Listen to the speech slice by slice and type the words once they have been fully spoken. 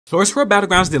Sorcerer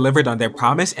Battlegrounds delivered on their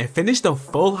promise and finished the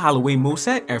full Halloween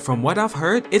moveset, and from what I've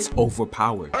heard, it's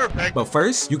overpowered. Perfect. But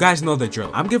first, you guys know the drill.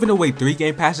 I'm giving away 3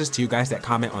 game passes to you guys that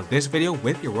comment on this video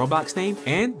with your Roblox name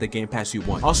and the game pass you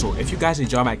won. Also, if you guys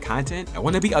enjoy my content and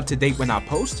want to be up to date when I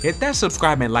post, hit that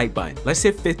subscribe and like button. Let's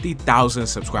hit 50,000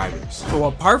 subscribers. So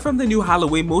apart from the new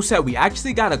Halloween moveset, we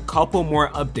actually got a couple more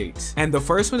updates. And the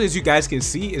first one, as you guys can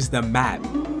see, is the map.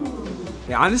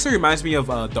 It honestly reminds me of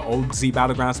the old Z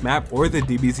Battlegrounds map or the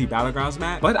DBZ Battlegrounds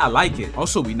map, but I like it.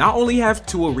 Also, we not only have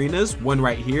 2 arenas, one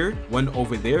right here, one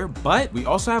over there, but we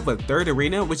also have a 3rd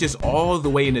arena, which is all the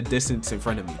way in the distance in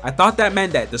front of me. I thought that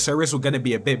meant that the servers were going to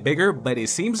be a bit bigger, but it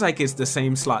seems like it's the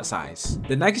same slot size.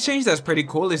 The next change that's pretty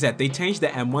cool is that they changed the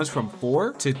M1s from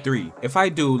 4 to 3. If I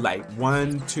do like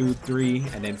 1, 2, 3,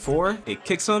 and then 4, it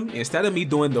kicks them instead of me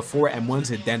doing the 4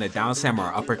 M1s and then a down slam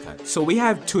or uppercut. So we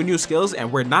have 2 new skills, and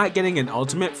we're not getting an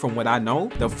ultimate from what I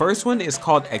know. The first one is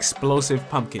called Explosive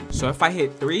Pumpkin. So if I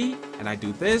hit 3 and I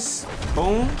do this,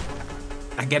 boom,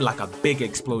 I get like a big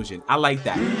explosion. I like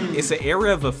that. It's an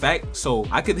area of effect, so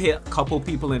I could hit a couple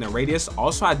people in a radius.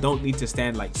 Also, I don't need to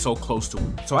stand like so close to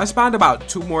them. So I spawned about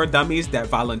 2 more dummies that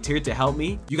volunteered to help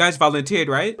me. You guys volunteered,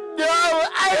 right? No,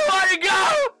 I don't want to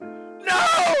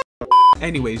go. No.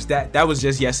 Anyways, that was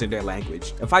just yes in their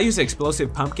language. If I use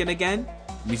Explosive Pumpkin again,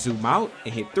 we zoom out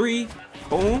and hit 3,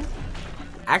 boom,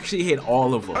 actually hit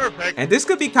all of them. Perfect. And this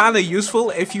could be kind of useful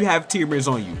if you have teamers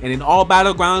on you. And in all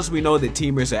Battlegrounds, we know that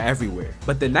teamers are everywhere.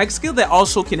 But the next skill that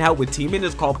also can help with teaming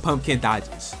is called Pumpkin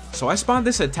Dodges. So I spawned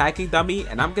this attacking dummy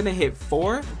and I'm gonna hit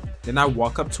 4, then I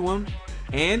walk up to him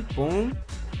and boom,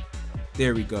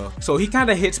 there we go. So he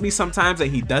kind of hits me sometimes and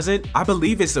he doesn't. I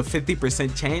believe it's a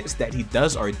 50% chance that he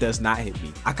does or does not hit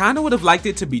me. I kind of would have liked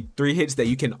it to be 3 hits that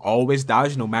you can always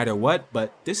dodge no matter what,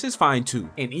 but this is fine too.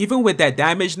 And even with that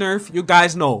damage nerf, you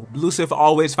guys know Blueseff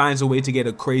always finds a way to get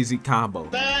a crazy combo.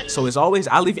 So as always,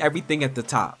 I leave everything at the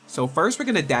top. So first we're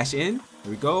gonna dash in.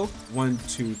 Here we go. 1,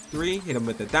 2, 3. Hit him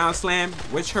with the down slam,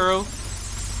 witch hurl.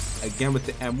 Again with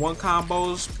the M1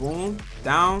 combos, boom,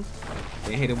 down.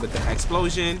 Then hit him with the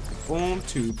explosion, boom,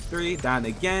 2, 3, down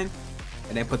again.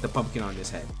 And then put the pumpkin on his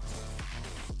head.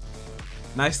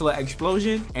 Nice little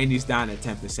explosion, and he's down at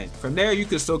 10%. From there, you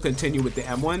can still continue with the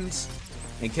M1s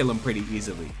and kill him pretty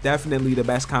easily. Definitely the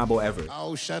best combo ever.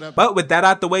 Oh, shut up. But with that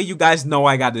out the way, you guys know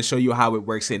I got to show you how it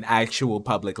works in actual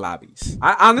public lobbies.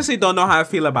 I honestly don't know how I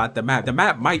feel about the map. The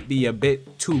map might be a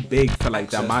bit too big for like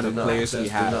the amount of players we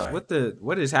have.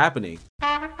 What is happening?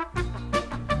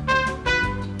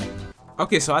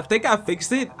 Okay, so I think I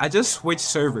fixed it. I just switched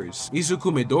servers.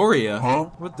 Izuku Midoriya. Huh?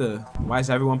 What the? Why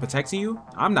is everyone protecting you?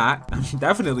 I'm not. I'm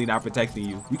definitely not protecting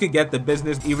you. You can get the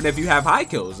business even if you have high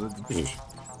kills.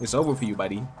 It's over for you,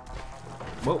 buddy.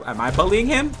 Well, am I bullying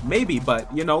him? Maybe,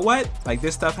 but you know what? Like,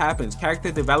 this stuff happens.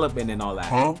 Character development and all that.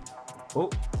 Huh? Oh.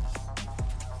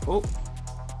 Oh.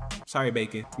 Sorry,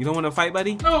 Bacon. You don't want to fight,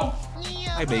 buddy? No.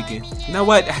 Hi, Bacon. You know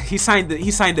what? He signed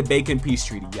the Bacon peace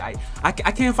treaty. I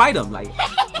can't fight him. Like,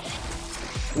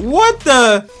 what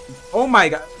the? Oh my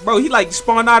god, bro! He like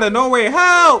spawned out of nowhere.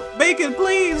 Help, Bacon,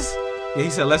 please. Yeah, he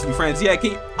said, let's be friends. Yeah,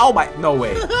 oh my, no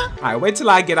way. All right, wait till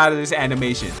I get out of this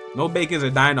animation. No Bacons are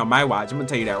dying on my watch. I'm gonna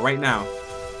tell you that right now.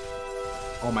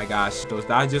 Oh my gosh, those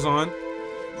dodges on.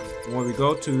 Here we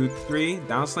go, 2, 3,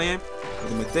 down slam.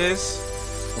 Hit him with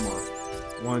this. Come on.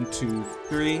 1, 2,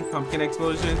 3, pumpkin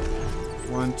explosion.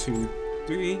 1, 2,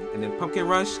 3, and then pumpkin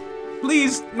rush.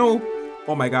 Please, no.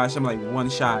 Oh my gosh, I'm like 1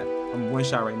 shot. I'm 1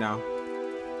 shot right now.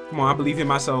 Come on, I believe in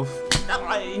myself.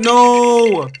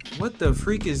 No! What the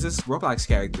freak is this Roblox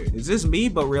character? Is this me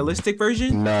but realistic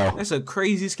version? No. That's a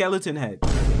crazy skeleton head.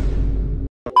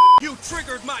 You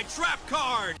triggered my trap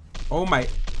card! Oh my.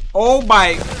 Oh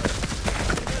my.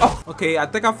 Oh, okay, I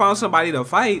think I found somebody to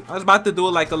fight. I was about to do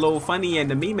like a little funny and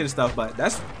the meme and stuff, but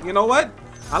that's, you know what?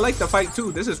 I like to fight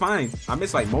too. This is fine. I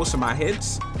missed like most of my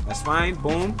hits. That's fine.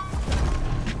 Boom.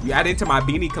 You added to my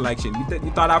beanie collection.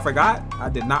 You thought I forgot? I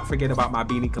did not forget about my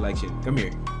beanie collection. Come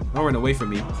here. Don't run away from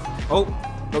me. Oh,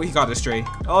 he caught a stray.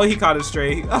 Oh, he caught a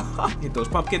stray. Hit those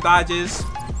pumpkin dodges.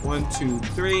 1, 2,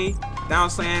 3.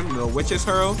 Down slam. Little witch's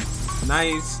hurl.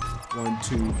 Nice. 1,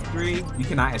 2, 3. You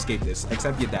cannot escape this,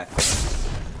 except your death.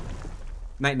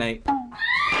 Night, night.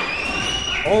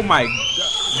 Oh my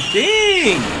god.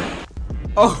 Dang.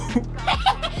 Oh.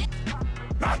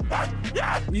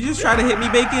 You just try to hit me,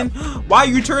 Bacon? Why are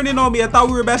you turning on me? I thought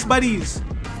we were best buddies.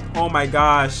 Oh my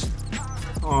gosh.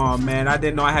 Oh man, I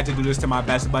didn't know I had to do this to my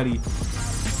best buddy.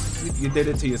 You did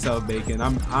it to yourself, Bacon.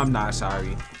 I'm not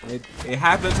sorry. It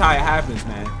happens how it happens,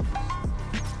 man.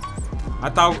 I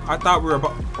thought we were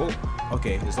about. Oh,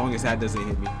 okay. As long as that doesn't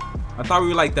hit me. I I thought we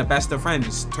were like the best of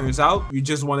friends. Turns out you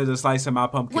just wanted to slice of my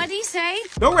pumpkin. What'd he say?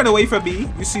 Don't run away from me.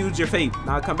 You sealed your fate.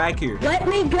 Now come back here. Let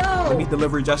me go. Let me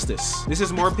deliver justice. This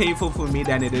is more painful for me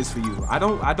than it is for you. I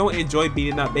don't enjoy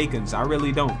beating up bacons. I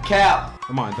really don't. Cap.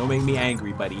 Come on, don't make me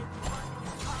angry, buddy.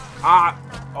 Ah,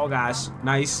 oh gosh.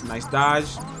 Nice dodge.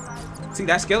 See,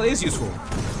 that skill is useful.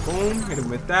 Boom, hit him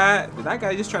with that. Did that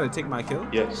guy just try to take my kill?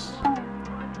 Yes.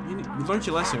 You learned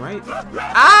your lesson, right?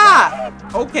 Ah!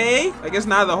 Okay. I guess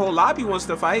now the whole lobby wants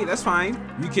to fight. That's fine.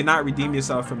 You cannot redeem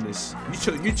yourself from this.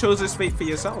 You chose this fate for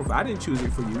yourself. I didn't choose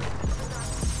it for you.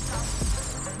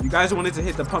 You guys wanted to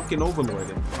hit the pumpkin overlord.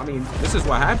 And, I mean, this is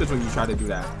what happens when you try to do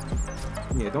that.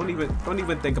 Yeah, don't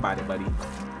even think about it, buddy.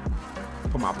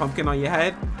 Put my pumpkin on your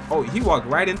head. Oh, he walked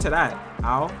right into that.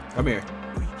 Ow. Come here.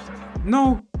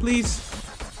 No, please.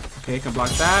 Okay, can block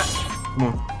that.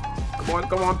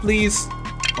 Come on, please.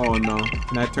 Oh no,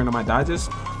 can I turn on my dodges?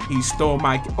 He stole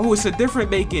my, oh, it's a different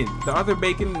bacon. The other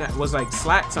bacon that was like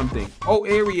slack something. Oh,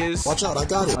 here he is. Watch out, I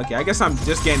got it. Okay, I guess I'm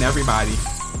just getting everybody.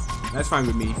 That's fine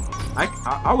with me.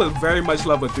 I would very much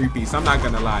love a 3-piece, I'm not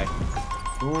gonna lie.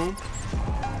 Boom.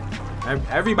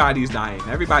 Everybody's dying.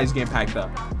 Everybody's getting packed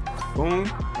up. Boom,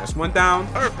 that's 1 down.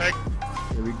 Perfect.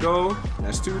 Here we go.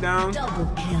 That's 2 down. Double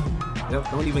kill.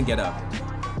 Yep, don't even get up.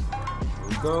 Here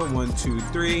we go, 1, 2,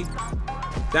 3.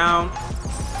 Down.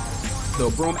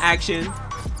 Little broom action.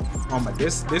 Oh my,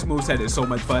 this moveset is so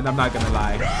much fun. I'm not gonna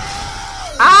lie.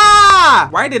 Ah!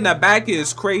 Right in the back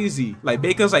is crazy. Like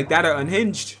bacons like that are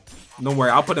unhinged. Don't worry,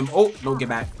 I'll put them. Oh, no, get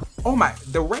back. Oh my,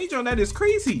 the range on that is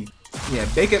crazy. Yeah,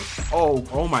 bacon.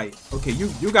 Oh my. Okay,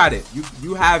 you got it.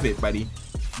 You have it, buddy.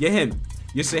 Get him.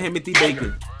 You're Sahimothy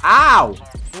Bacon. Ow!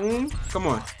 Come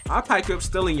on. I'll pack you up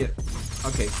stealing it.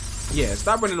 Okay. Yeah,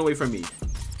 stop running away from me.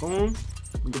 Boom.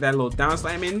 Get that little down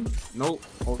slam in. Nope.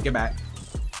 Oh, get back.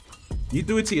 You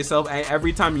do it to yourself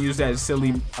every time you use that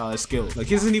silly skill. Like,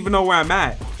 he doesn't even know where I'm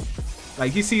at.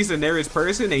 Like, he sees the nearest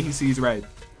person and he sees red.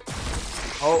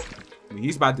 Oh,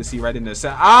 he's about to see red in the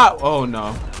set. Ah! Oh,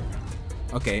 no.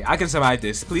 Okay, I can survive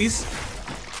this. Please?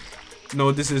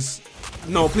 No, this is...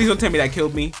 No, please don't tell me that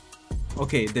killed me.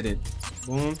 Okay, it didn't.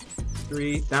 Boom.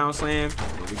 3. Down slam.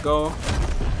 There we go.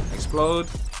 Explode.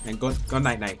 And go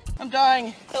night-night. I'm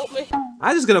dying. Help me.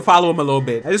 I'm just gonna follow him a little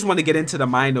bit. I just want to get into the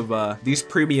mind of these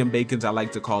premium bacons, I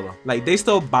like to call them. Like, they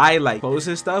still buy like clothes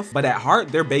and stuff, but at heart,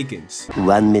 they're bacons.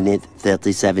 1 minute,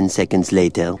 37 seconds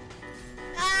later.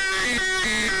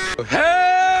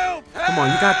 Help! Come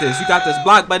on, you got this. You got this.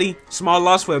 Block, buddy. Small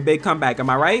loss for a big comeback. Am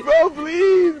I right? Bro,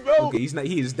 please, bro. Okay,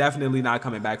 he is definitely not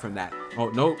coming back from that. Oh,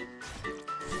 nope.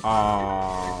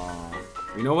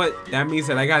 You know what? That means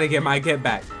that I gotta get my get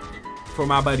back for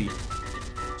my buddy.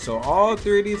 So all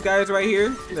 3 of these guys right here,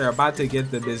 they're about to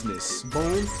get the business.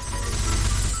 Boom.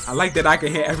 I like that I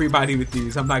can hit everybody with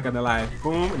these. I'm not gonna lie.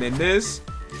 Boom, and then this.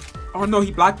 Oh no,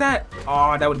 he blocked that.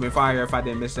 Oh, that would have been fire if I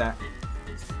didn't miss that.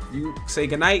 You say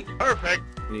goodnight. Perfect.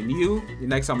 And then you're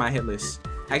next on my hit list.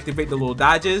 Activate the little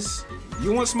dodges.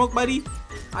 You want smoke, buddy?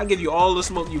 I'll give you all the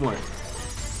smoke you want.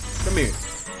 Come here.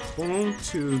 Boom,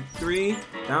 2, 3.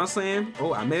 Down slam.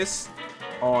 Oh, I missed.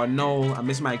 Oh no, I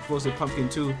missed my explosive pumpkin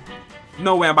too.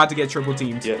 No way, I'm about to get triple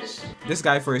teamed. Yes. This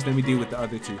guy first, then we deal with the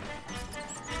other 2.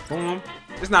 Boom.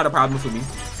 It's not a problem for me.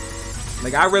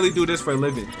 Like, I really do this for a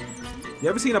living. You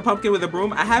ever seen a pumpkin with a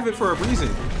broom? I have it for a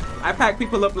reason. I pack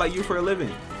people up like you for a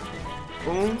living.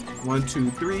 Boom. 1,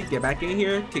 2, 3. Get back in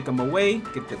here. Kick them away.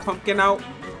 Get the pumpkin out.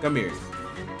 Come here.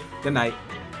 Good night.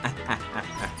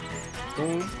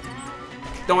 Boom.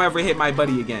 Don't ever hit my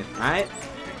buddy again, alright?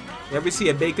 You ever see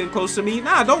a bacon close to me?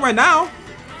 Nah, don't run now.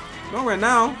 Don't run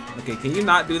now. Okay, can you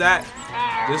not do that?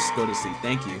 Just go to sleep.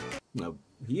 Thank you. No,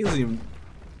 he isn't even...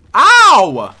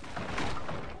 Ow!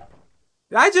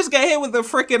 Did I just get hit with a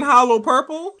freaking hollow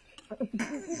purple?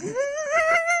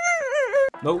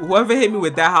 No, whoever hit me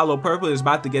with that hollow purple is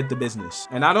about to get the business.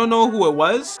 And I don't know who it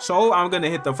was, so I'm gonna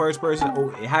hit the first person. Oh,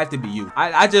 it had to be you.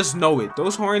 I just know it.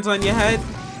 Those horns on your head.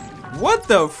 What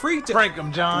the freak? Prank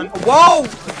him, John. Whoa!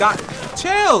 God,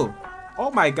 chill.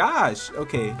 Oh my gosh.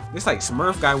 Okay, this like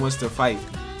Smurf guy wants to fight.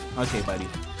 Okay, buddy.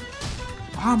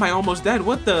 How am I almost dead?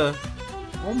 What the?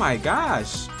 Oh my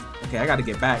gosh. Okay, I gotta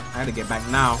get back. I gotta get back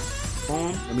now.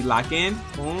 Boom. Let me lock in.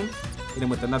 Boom. Hit him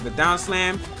with another down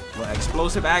slam. Well,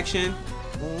 explosive action.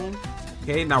 Boom.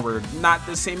 Okay, now we're not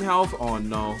the same health. Oh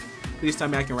no. Please tell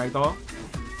me I can ragdoll.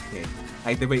 Okay.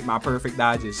 Activate my perfect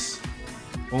dodges.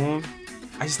 Boom.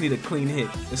 I just need a clean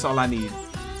hit. That's all I need.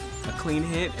 A clean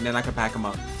hit, and then I can pack him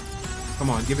up. Come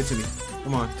on, give it to me.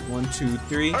 Come on. 1, 2,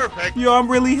 3. Perfect. Yo, I'm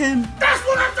really him. That's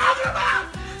what I'm talking about.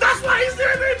 That's why he's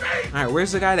doing me. All right,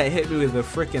 where's the guy that hit me with the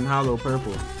freaking hollow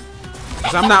purple?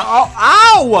 Cause I'm not. Oh,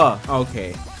 ow!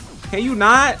 Okay. Can you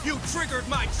not? You triggered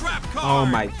my trap card. Oh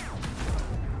my.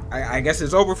 I guess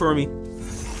it's over for me.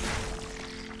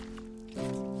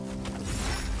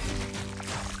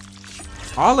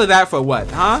 All of that for what,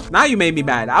 huh? Now you made me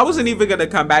mad. I wasn't even gonna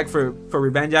come back for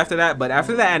revenge after that, but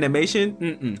after that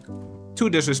animation, too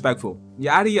disrespectful.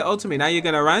 You're out of your ultimate, now you're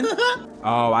gonna run?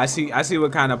 Oh, I see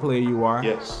what kind of player you are.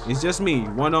 Yes. It's just me,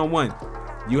 one-on-one.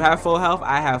 You have full health,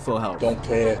 I have full health. Don't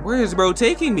care. Where is bro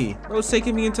taking me? Bro's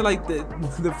taking me into like the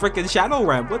freaking shadow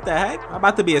realm. What the heck? I'm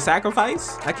about to be a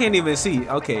sacrifice? I can't even see.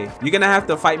 Okay, you're gonna have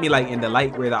to fight me like in the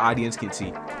light where the audience can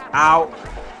see. Ow.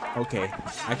 Okay,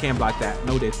 I can't block that.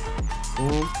 Noted.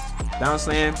 Boom. Down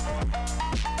slam.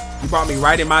 You brought me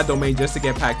right in my domain just to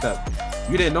get packed up.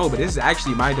 You didn't know, but this is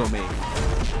actually my domain.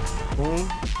 Boom.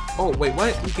 Oh, wait,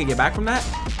 what? You can get back from that?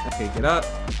 Okay, get up.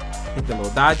 Hit the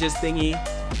little dodges thingy.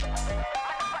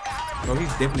 Bro,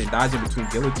 he's dipping and dodging between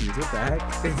guillotines. What the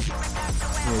heck?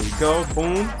 There we go.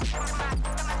 Boom.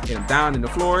 Get him down in the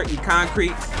floor. Eat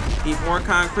concrete. Eat more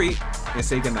concrete. And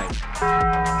say goodnight.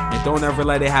 And don't ever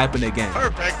let it happen again.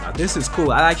 Perfect. Now, this is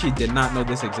cool. I actually did not know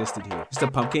this existed here. It's the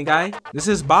pumpkin guy. This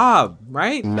is Bob,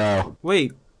 right? No.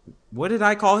 Wait, what did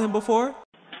I call him before?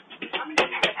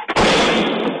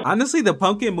 Honestly, the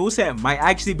pumpkin moveset might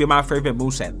actually be my favorite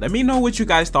moveset. Let me know what you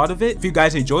guys thought of it. If you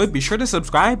guys enjoyed, be sure to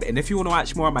subscribe. And if you want to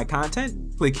watch more of my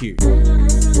content, click here.